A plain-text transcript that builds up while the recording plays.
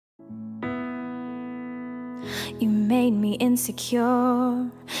You made me insecure,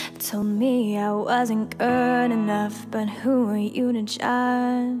 told me I wasn't good enough. But who are you to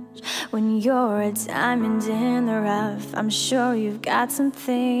judge when you're a diamond in the rough? I'm sure you've got some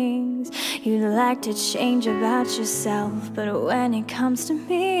things you'd like to change about yourself, but when it comes to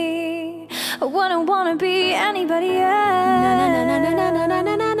me, I wouldn't wanna be anybody else.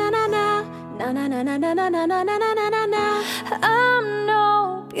 I'm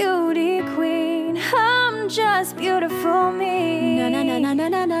no beauty queen, I'm just beautiful me.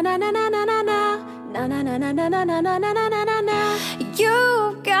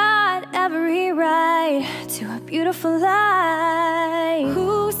 You've got every right to a beautiful life.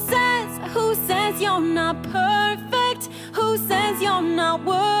 Who says you're not perfect? Who says you're not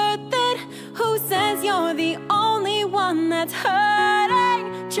worth it? Who says you're the only one that's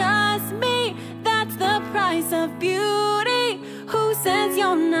hurting? Trust me, that's the price of beauty. Who says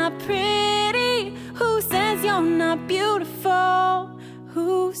you're not pretty? Who says you're not beautiful?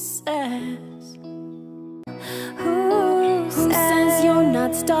 Who says? Who says you're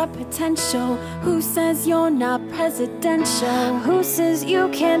not star potential? Who says you're not presidential? Who says you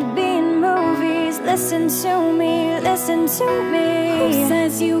can't be in movies? Listen to me, listen to me. Who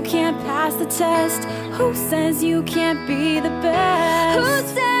says you can't pass the test? Who says you can't be the best? Who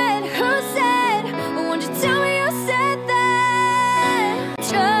says